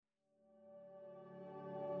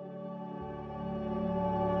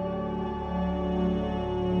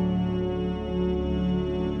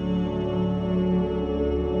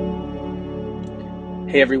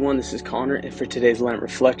Hey everyone, this is Connor, and for today's Lent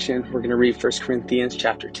reflection, we're going to read 1 Corinthians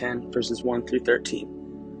chapter 10, verses 1 through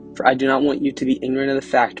 13. For I do not want you to be ignorant of the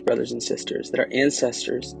fact, brothers and sisters, that our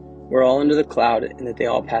ancestors were all under the cloud and that they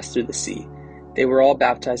all passed through the sea. They were all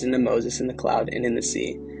baptized into Moses in the cloud and in the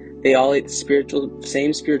sea. They all ate the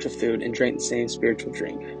same spiritual food and drank the same spiritual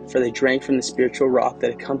drink, for they drank from the spiritual rock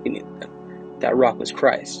that accompanied them. That rock was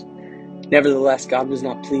Christ. Nevertheless, God was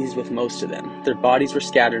not pleased with most of them. Their bodies were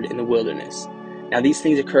scattered in the wilderness. Now these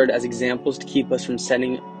things occurred as examples to keep us from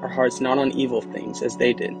setting our hearts not on evil things, as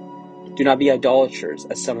they did. Do not be idolaters,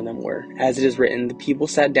 as some of them were. As it is written, the people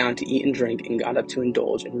sat down to eat and drink and got up to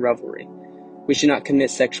indulge in revelry. We should not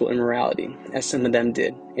commit sexual immorality, as some of them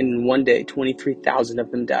did, and in one day 23,000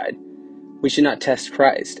 of them died. We should not test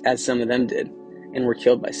Christ, as some of them did, and were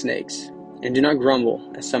killed by snakes. And do not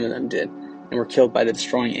grumble, as some of them did, and were killed by the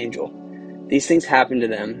destroying angel. These things happened to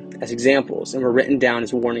them as examples and were written down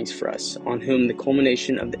as warnings for us, on whom the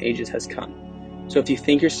culmination of the ages has come. So if you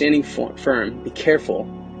think you're standing firm, be careful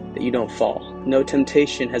that you don't fall. No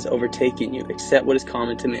temptation has overtaken you except what is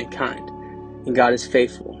common to mankind. And God is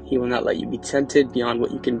faithful. He will not let you be tempted beyond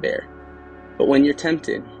what you can bear. But when you're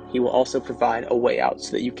tempted, He will also provide a way out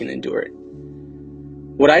so that you can endure it.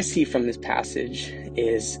 What I see from this passage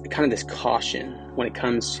is kind of this caution when it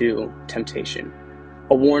comes to temptation.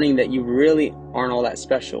 A warning that you really aren't all that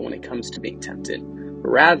special when it comes to being tempted.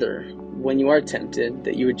 Rather, when you are tempted,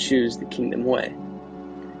 that you would choose the kingdom way.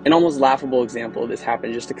 An almost laughable example of this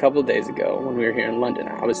happened just a couple of days ago when we were here in London.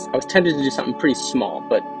 I was tempted to do something pretty small,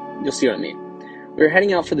 but you'll see what I mean. We were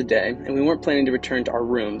heading out for the day, and we weren't planning to return to our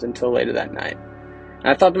rooms until later that night. And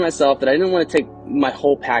I thought to myself that I didn't want to take my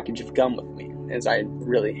whole package of gum with me, as I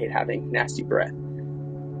really hate having nasty breath.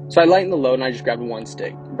 So I lightened the load and I just grabbed one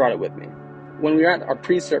stick and brought it with me. When we were at our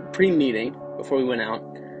pre-meeting, before we went out,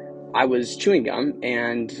 I was chewing gum,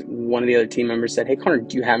 and one of the other team members said, "Hey, Connor,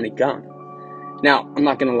 do you have any gum?" Now, I'm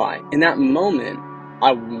not going to lie. In that moment,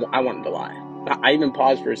 I wanted to lie. I even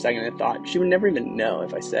paused for a second and thought, she would never even know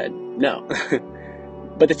if I said no.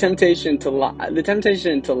 But the temptation to lie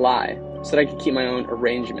so that I could keep my own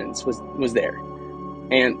arrangements was there.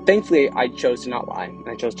 And thankfully, I chose to not lie, and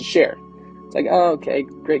I chose to share. It's like, oh, okay,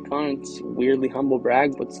 great, Connor. It's weirdly humble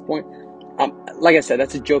brag. What's the point? Like I said,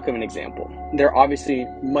 that's a joke of an example. There are obviously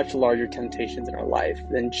much larger temptations in our life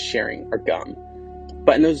than sharing our gum.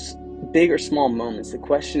 But in those big or small moments, the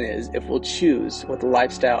question is if we'll choose what the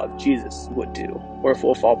lifestyle of Jesus would do, or if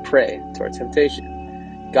we'll fall prey to our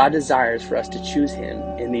temptation. God desires for us to choose Him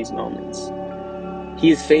in these moments. He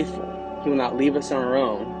is faithful. He will not leave us on our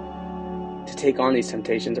own to take on these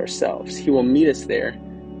temptations ourselves. He will meet us there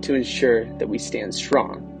to ensure that we stand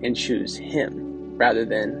strong and choose Him rather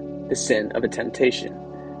than the sin of a temptation.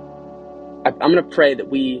 I'm going to pray that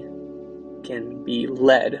we can be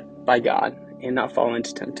led by God and not fall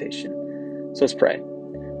into temptation. So let's pray.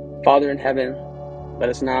 Father in heaven, lead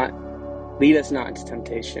us not into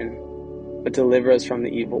temptation, but deliver us from the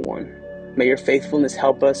evil one. May your faithfulness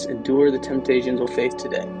help us endure the temptations we'll face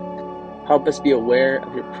today. Help us be aware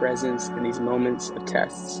of your presence in these moments of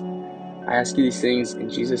tests. I ask you these things in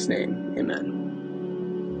Jesus' name. Amen.